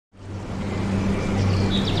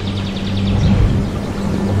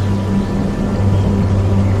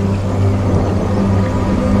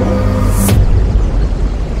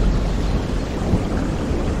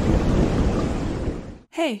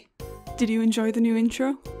Did you enjoy the new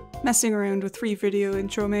intro? Messing around with 3 video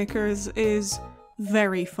intro makers is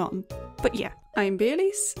very fun. But yeah, I'm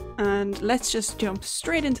Baylis, and let's just jump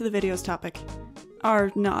straight into the video's topic.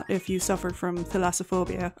 Or not if you suffer from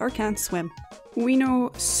thalassophobia or can't swim. We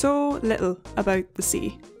know so little about the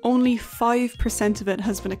sea. Only 5% of it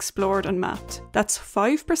has been explored and mapped. That's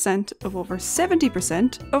 5% of over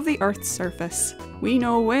 70% of the Earth's surface. We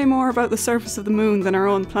know way more about the surface of the moon than our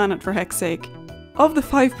own planet, for heck's sake. Of the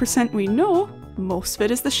 5% we know, most of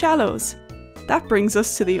it is the shallows. That brings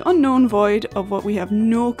us to the unknown void of what we have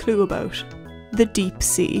no clue about. The deep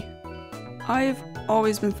sea. I've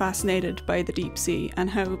always been fascinated by the deep sea and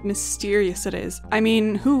how mysterious it is. I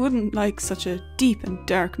mean, who wouldn't like such a deep and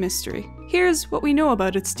dark mystery? Here's what we know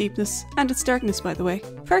about its deepness and its darkness, by the way.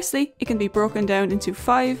 Firstly, it can be broken down into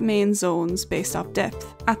 5 main zones based off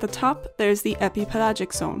depth. At the top, there's the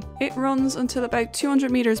epipelagic zone. It runs until about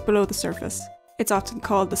 200 meters below the surface. It's often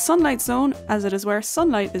called the sunlight zone, as it is where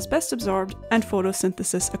sunlight is best absorbed and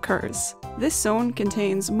photosynthesis occurs. This zone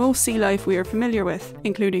contains most sea life we are familiar with,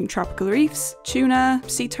 including tropical reefs, tuna,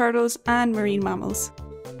 sea turtles, and marine mammals.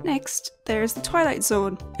 Next, there's the Twilight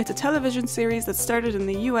Zone. It's a television series that started in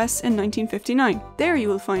the US in 1959. There you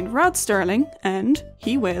will find Rod Sterling, and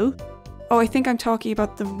he will... Oh, I think I'm talking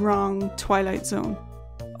about the wrong Twilight Zone.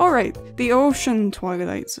 Alright, the Ocean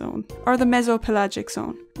Twilight Zone, or the Mesopelagic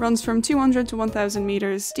Zone, runs from 200 to 1000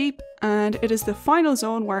 meters deep, and it is the final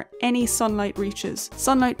zone where any sunlight reaches.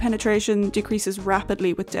 Sunlight penetration decreases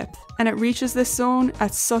rapidly with depth, and it reaches this zone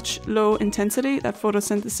at such low intensity that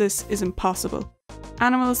photosynthesis is impossible.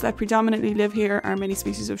 Animals that predominantly live here are many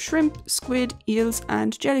species of shrimp, squid, eels,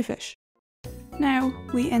 and jellyfish. Now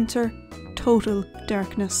we enter total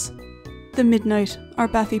darkness. The Midnight, or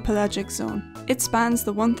Bathypelagic Zone. It spans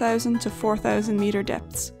the 1000 to 4000 meter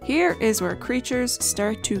depths. Here is where creatures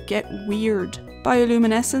start to get weird.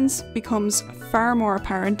 Bioluminescence becomes far more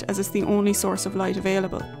apparent as it's the only source of light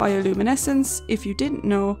available. Bioluminescence, if you didn't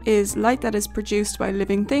know, is light that is produced by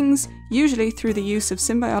living things, usually through the use of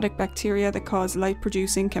symbiotic bacteria that cause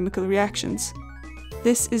light-producing chemical reactions.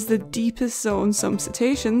 This is the deepest zone some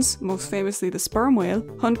cetaceans, most famously the sperm whale,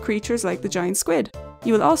 hunt creatures like the giant squid.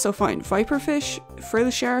 You will also find viperfish, frill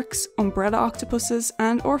sharks, umbrella octopuses,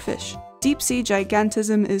 and oarfish. Deep sea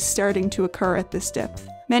gigantism is starting to occur at this depth.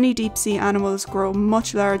 Many deep sea animals grow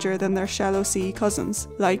much larger than their shallow sea cousins,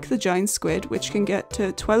 like the giant squid, which can get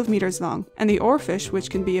to 12 meters long, and the oarfish, which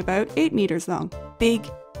can be about 8 meters long. Big,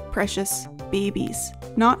 precious babies.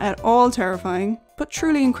 Not at all terrifying, but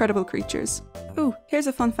truly incredible creatures. Ooh, here's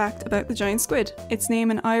a fun fact about the giant squid. Its name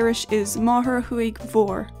in Irish is Máthar Chuaigh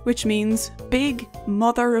Mhór, which means big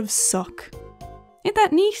mother of suck. Ain't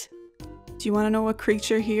that neat? Do you want to know what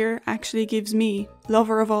creature here actually gives me,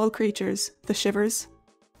 lover of all creatures, the shivers?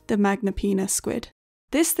 The Magnappina squid.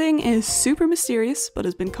 This thing is super mysterious, but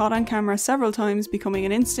has been caught on camera several times, becoming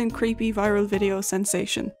an instant creepy viral video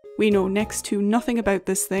sensation. We know next to nothing about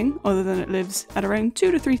this thing, other than it lives at around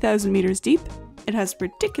 2,000 to 3,000 meters deep. It has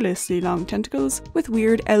ridiculously long tentacles with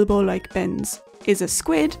weird elbow-like bends, is a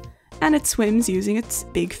squid, and it swims using its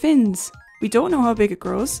big fins. We don't know how big it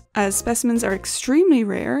grows, as specimens are extremely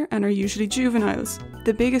rare and are usually juveniles.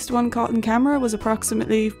 The biggest one caught in camera was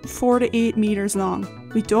approximately 4 to 8 meters long.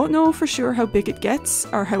 We don't know for sure how big it gets,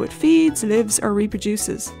 or how it feeds, lives, or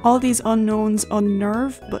reproduces. All these unknowns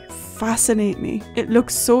unnerve, but fascinate me. It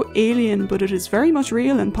looks so alien, but it is very much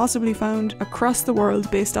real and possibly found across the world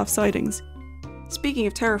based off sightings. Speaking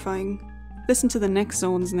of terrifying, listen to the next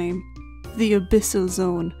zone's name. The Abyssal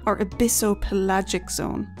Zone, or Abyssopelagic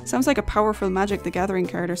Zone. Sounds like a powerful Magic the Gathering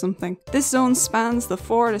card or something. This zone spans the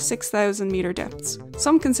 4,000 to 6,000 meter depths.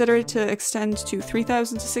 Some consider it to extend to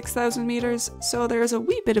 3,000 to 6,000 meters, so there's a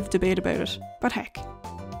wee bit of debate about it. But heck,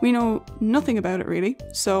 we know nothing about it really,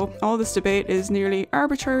 so all this debate is nearly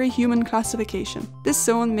arbitrary human classification. This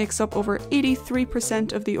zone makes up over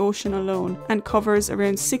 83% of the ocean alone, and covers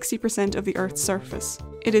around 60% of the Earth's surface.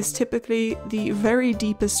 It is typically the very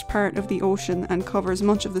deepest part of the ocean and covers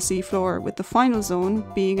much of the seafloor, with the final zone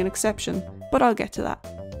being an exception, but I'll get to that.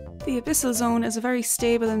 The Abyssal Zone is a very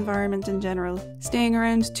stable environment in general, staying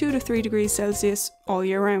around 2 to 3 degrees Celsius all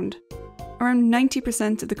year round. Around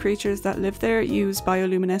 90% of the creatures that live there use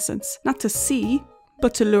bioluminescence, not to see,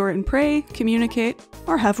 but to lure in prey, communicate,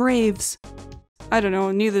 or have raves. I don't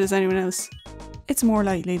know, neither does anyone else. It's more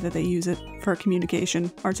likely that they use it for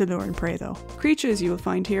communication or to lure in prey though. Creatures you will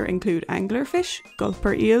find here include anglerfish,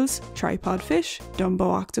 gulper eels, tripod fish,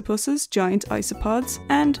 Dumbo octopuses, giant isopods,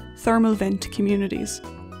 and thermal vent communities.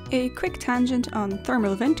 A quick tangent on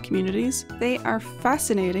thermal vent communities. They are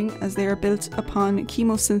fascinating as they are built upon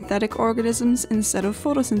chemosynthetic organisms instead of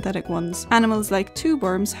photosynthetic ones. Animals like tube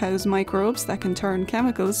worms house microbes that can turn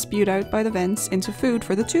chemicals spewed out by the vents into food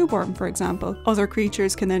for the tube worm, for example. Other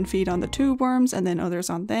creatures can then feed on the tube worms and then others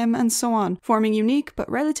on them, and so on, forming unique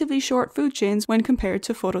but relatively short food chains when compared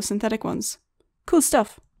to photosynthetic ones. Cool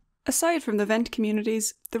stuff. Aside from the vent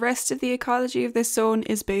communities, the rest of the ecology of this zone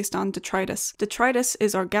is based on detritus. Detritus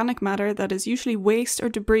is organic matter that is usually waste or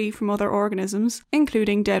debris from other organisms,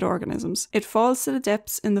 including dead organisms. It falls to the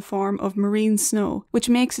depths in the form of marine snow, which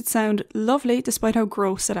makes it sound lovely despite how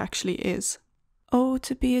gross it actually is. Oh,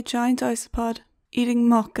 to be a giant isopod, eating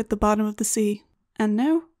muck at the bottom of the sea. And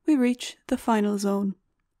now we reach the final zone,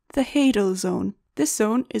 the Hadal Zone. This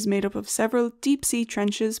zone is made up of several deep-sea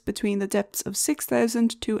trenches between the depths of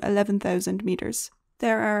 6,000 to 11,000 metres.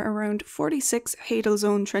 There are around 46 Hadal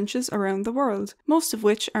Zone trenches around the world, most of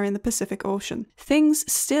which are in the Pacific Ocean. Things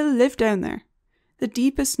still live down there. The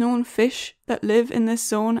deepest known fish that live in this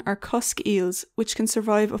zone are cusk eels, which can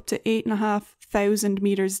survive up to 8,500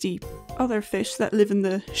 metres deep. Other fish that live in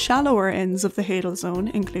the shallower ends of the Hadal Zone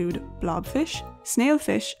include blobfish,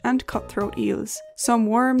 snailfish, and cutthroat eels. Some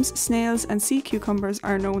worms, snails, and sea cucumbers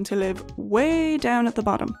are known to live way down at the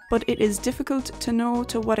bottom, but it is difficult to know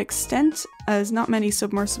to what extent, as not many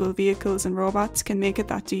submersible vehicles and robots can make it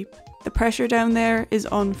that deep. The pressure down there is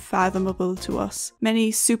unfathomable to us.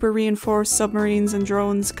 Many super reinforced submarines and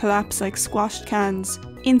drones collapse like squashed cans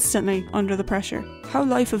instantly under the pressure. How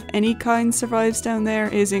life of any kind survives down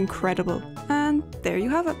there is incredible. And there you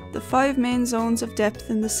have it, the 5 main zones of depth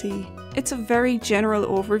in the sea. It's a very general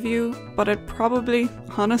overview, but it probably,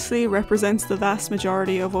 honestly, represents the vast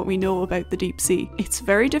majority of what we know about the deep sea. It's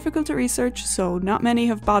very difficult to research, so not many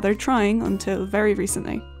have bothered trying until very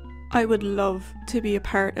recently. I would love to be a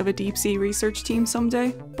part of a deep sea research team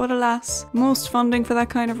someday, but alas, most funding for that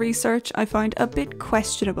kind of research I find a bit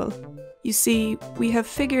questionable. You see, we have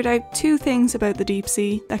figured out 2 things about the deep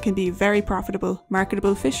sea that can be very profitable: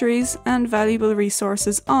 marketable fisheries and valuable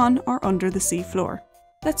resources on or under the sea floor.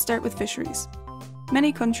 Let's start with fisheries.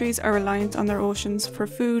 Many countries are reliant on their oceans for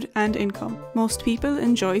food and income. Most people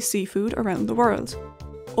enjoy seafood around the world.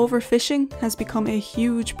 Overfishing has become a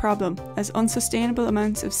huge problem as unsustainable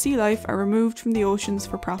amounts of sea life are removed from the oceans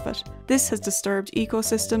for profit. This has disturbed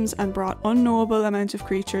ecosystems and brought unknowable amount of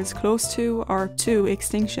creatures close to or to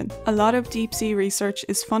extinction. A lot of deep sea research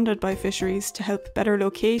is funded by fisheries to help better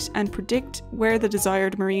locate and predict where the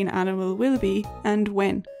desired marine animal will be and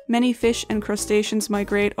when. Many fish and crustaceans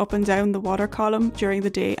migrate up and down the water column during the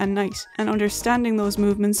day and night, and understanding those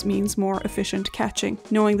movements means more efficient catching.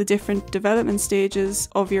 Knowing the different development stages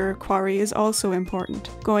of your quarry is also important.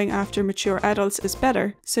 Going after mature adults is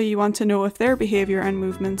better, so you want to know if their behaviour and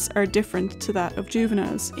movements are different to that of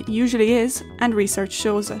juveniles. It usually is, and research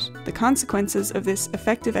shows it. The consequences of this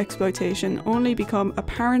effective exploitation only become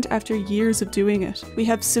apparent after years of doing it. We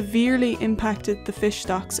have severely impacted the fish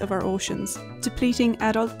stocks of our oceans. Depleting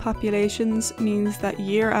adult populations means that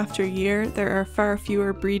year after year there are far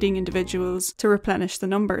fewer breeding individuals to replenish the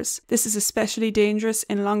numbers. This is especially dangerous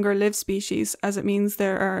in longer-lived species, as it means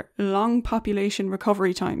there are long population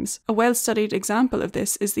recovery times. A well-studied example of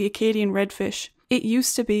this is the Acadian redfish. It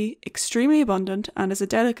used to be extremely abundant and is a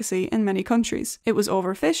delicacy in many countries. It was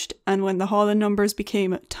overfished, and when the haul in numbers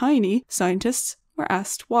became tiny, scientists were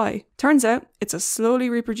asked why. Turns out it's a slowly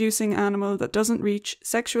reproducing animal that doesn't reach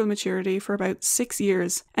sexual maturity for about 6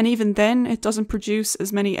 years, and even then it doesn't produce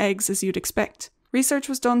as many eggs as you'd expect. Research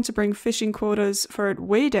was done to bring fishing quotas for it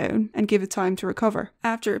way down and give it time to recover.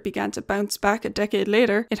 After it began to bounce back a decade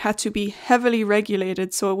later, it had to be heavily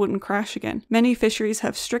regulated so it wouldn't crash again. Many fisheries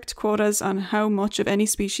have strict quotas on how much of any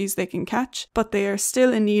species they can catch, but they are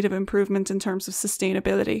still in need of improvement in terms of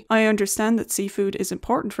sustainability. I understand that seafood is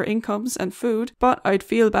important for incomes and food, but I'd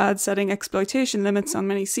feel bad setting exploitation limits on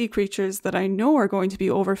many sea creatures that I know are going to be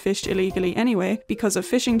overfished illegally anyway because of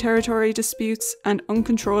fishing territory disputes and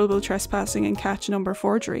uncontrollable trespassing and catch number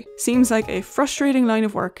forgery. Seems like a frustrating line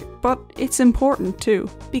of work, but it's important too.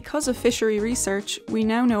 Because of fishery research, we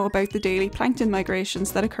now know about the daily plankton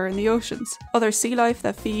migrations that occur in the oceans. Other sea life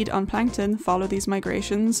that feed on plankton follow these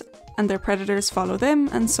migrations, and their predators follow them,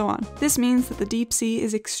 and so on. This means that the deep sea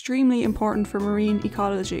is extremely important for marine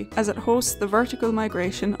ecology, as it hosts the vertical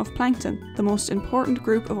migration of plankton, the most important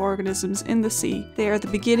group of organisms in the sea. They are the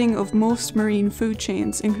beginning of most marine food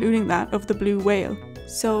chains, including that of the blue whale.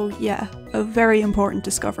 So yeah, a very important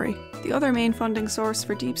discovery. The other main funding source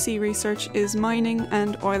for deep sea research is mining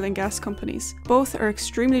and oil and gas companies. Both are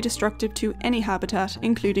extremely destructive to any habitat,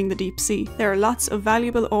 including the deep sea. There are lots of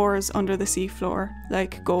valuable ores under the seafloor,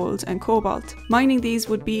 like gold and cobalt. Mining these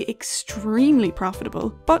would be extremely profitable,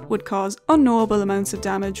 but would cause unknowable amounts of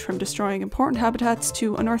damage, from destroying important habitats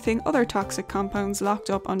to unearthing other toxic compounds locked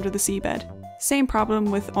up under the seabed. Same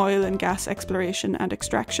problem with oil and gas exploration and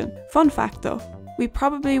extraction. Fun fact though, we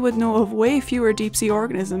probably would know of way fewer deep sea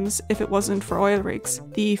organisms if it wasn't for oil rigs.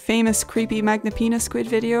 The famous creepy Magnapina squid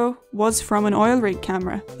video was from an oil rig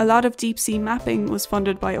camera. A lot of deep sea mapping was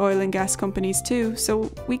funded by oil and gas companies too,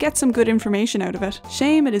 so we get some good information out of it.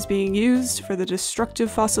 Shame it is being used for the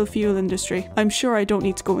destructive fossil fuel industry. I'm sure I don't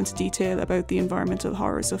need to go into detail about the environmental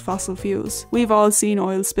horrors of fossil fuels. We've all seen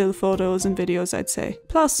oil spill photos and videos, I'd say.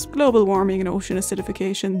 Plus, global warming and ocean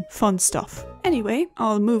acidification, fun stuff. Anyway,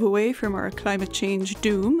 I'll move away from our climate change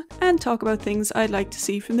doom and talk about things I'd like to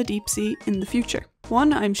see from the deep sea in the future.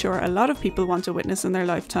 One I'm sure a lot of people want to witness in their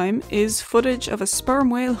lifetime is footage of a sperm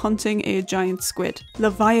whale hunting a giant squid.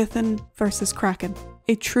 Leviathan versus Kraken.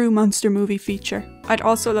 A true monster movie feature. I'd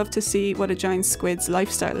also love to see what a giant squid's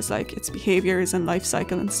lifestyle is like, its behaviours and life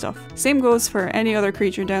cycle and stuff. Same goes for any other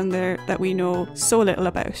creature down there that we know so little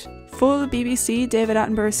about. Full BBC David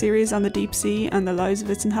Attenborough series on the deep sea and the lives of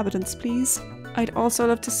its inhabitants, please. I'd also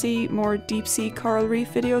love to see more deep sea coral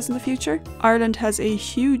reef videos in the future. Ireland has a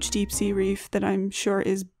huge deep sea reef that I'm sure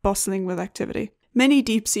is bustling with activity. Many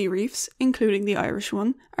deep sea reefs, including the Irish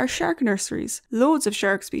one, are shark nurseries. Loads of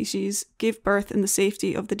shark species give birth in the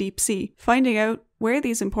safety of the deep sea. Finding out where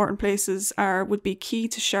these important places are would be key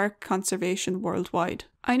to shark conservation worldwide.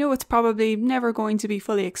 I know it's probably never going to be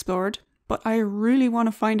fully explored, but I really want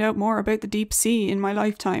to find out more about the deep sea in my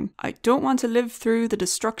lifetime. I don't want to live through the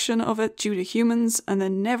destruction of it due to humans and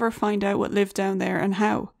then never find out what lived down there and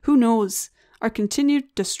how. Who knows? Our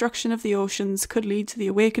continued destruction of the oceans could lead to the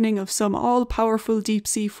awakening of some all-powerful deep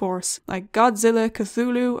sea force, like Godzilla,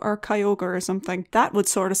 Cthulhu, or Kyogre or something. That would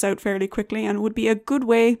sort us out fairly quickly and would be a good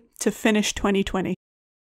way to finish 2020.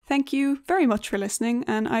 Thank you very much for listening,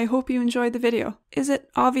 and I hope you enjoyed the video. Is it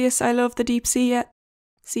obvious I love the deep sea yet?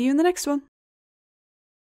 See you in the next one.